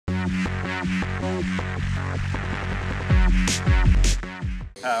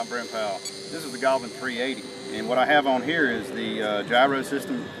Hi, I'm Brent Powell. This is the Goblin 380, and what I have on here is the gyro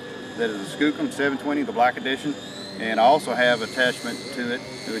system that is a Skookum 720, the black edition, and I also have attachment to it,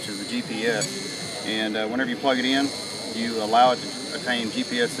 which is the GPS. And whenever you plug it in, you allow it to attain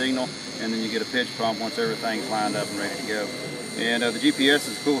GPS signal, and then you get a pitch pump once everything's lined up and ready to go. And the GPS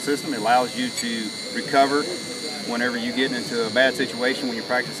is a cool system. It allows you to recover whenever you get into a bad situation when you're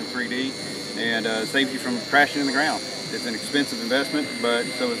practicing 3D, and saves you from crashing in the ground. It's an expensive investment, but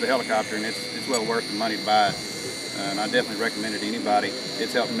so is the helicopter, and it's well worth the money to buy it. And I definitely recommend it to anybody.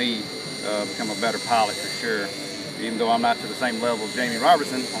 It's helped me become a better pilot for sure, even though I'm not to the same level as Jamie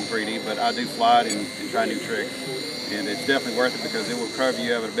Robertson on 3D, but I do fly it and try new tricks. And it's definitely worth it because it will cover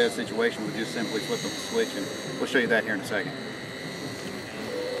you out of a bad situation with just simply flip up the switch, and we'll show you that here in a second.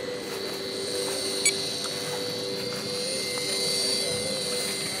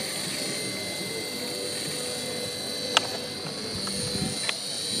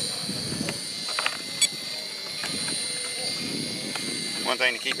 One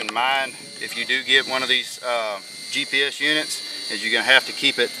thing to keep in mind, if you do get one of these GPS units, is you're going to have to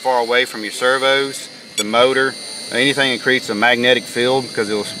keep it far away from your servos, the motor, anything that creates a magnetic field, because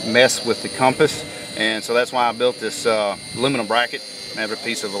it will mess with the compass. And so that's why I built this aluminum bracket. I have a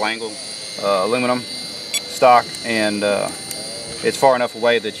piece of aluminum stock, and it's far enough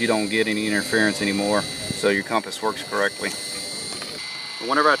away that you don't get any interference anymore, so your compass works correctly.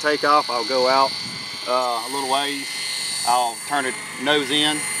 Whenever I take off, I'll go out a little ways. I'll turn it nose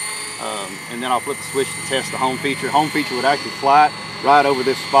in, and then I'll flip the switch to test the home feature. Home feature would actually fly it right over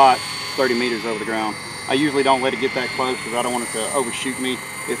this spot, 30 meters over the ground. I usually don't let it get that close because I don't want it to overshoot me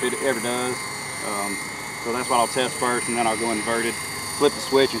if it ever does. So that's what I'll test first, and then I'll go inverted, flip the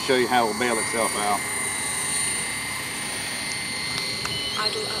switch, and show you how it will bail itself out.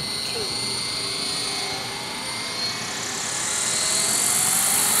 Idle up 2.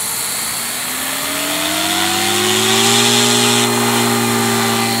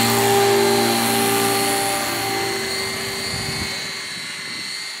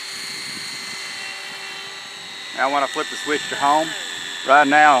 Now when I flip the switch to home, right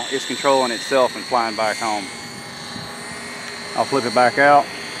now it's controlling itself and flying back home. I'll flip it back out,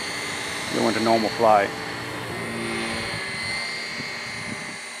 go into normal flight.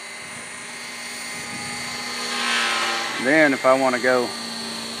 Then if I want to go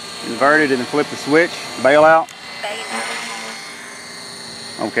inverted and flip the switch, bail out.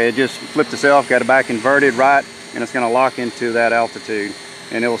 Okay, it just flipped itself, got it back inverted right, and it's going to lock into that altitude.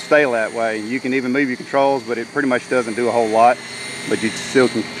 And it will stay that way. You can even move your controls, but it pretty much doesn't do a whole lot, but you still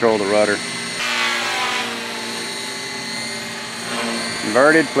can control the rudder.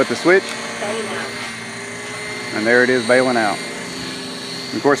 Inverted, flip the switch, and there it is bailing out.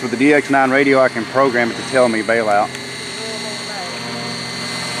 And of course with the DX9 radio I can program it to tell me bail out.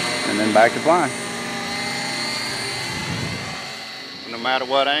 And then back to flying. No matter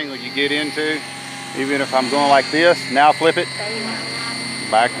what angle you get into, even if I'm going like this, now flip it,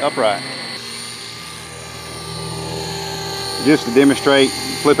 back upright. Just to demonstrate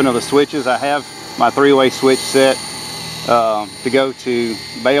flipping of the switches, I have my 3-way switch set to go to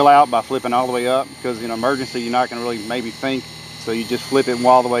bail out by flipping all the way up, because in an emergency you're not going to really maybe think, so you just flip it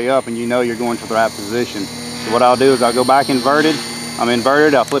all the way up and you know you're going to the right position. So what I'll do is I'll go back inverted, I'm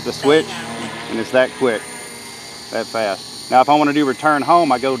inverted, I'll flip the switch, and it's that quick, that fast. Now if I want to do return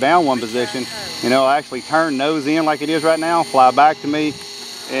home, I go down one position and it'll actually turn nose in like it is right now, fly back to me.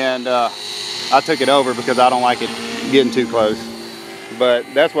 And I took it over because I don't like it getting too close. But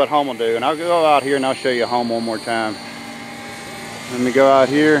that's what home will do. And I'll go out here and I'll show you home one more time. Let me go out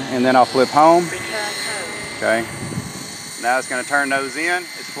here and then I'll flip home. Okay. Now it's going to turn nose in.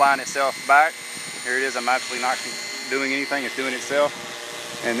 It's flying itself back. Here it is. I'm actually not doing anything. It's doing itself.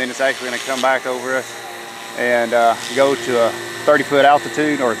 And then it's actually going to come back over us and go to a 30-foot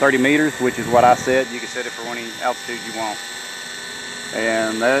altitude or 30 meters, which is what I set. You can set it for any altitude you want.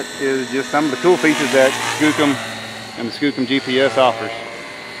 And that is just some of the cool features that Skookum and the Skookum GPS offers.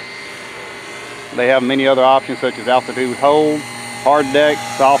 They have many other options such as altitude hold, hard deck,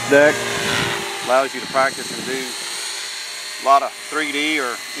 soft deck. Allows you to practice and do a lot of 3D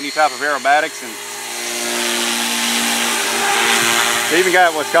or any type of aerobatics. And they even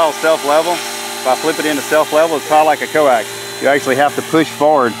got what's called self-level. If I flip it into self-level, it's probably like a coax. You actually have to push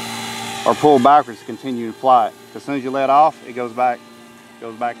forward or pull backwards to continue to fly it. As soon as you let off, it goes back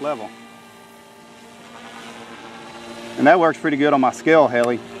level. And that works pretty good on my scale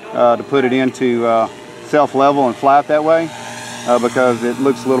heli to put it into self-level and fly it that way because it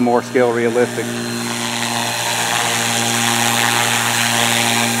looks a little more scale realistic.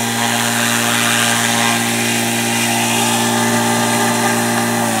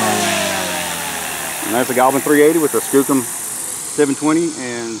 the Goblin 380 with the Skookum 720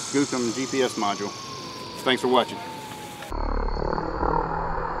 and Skookum GPS module. Thanks for watching.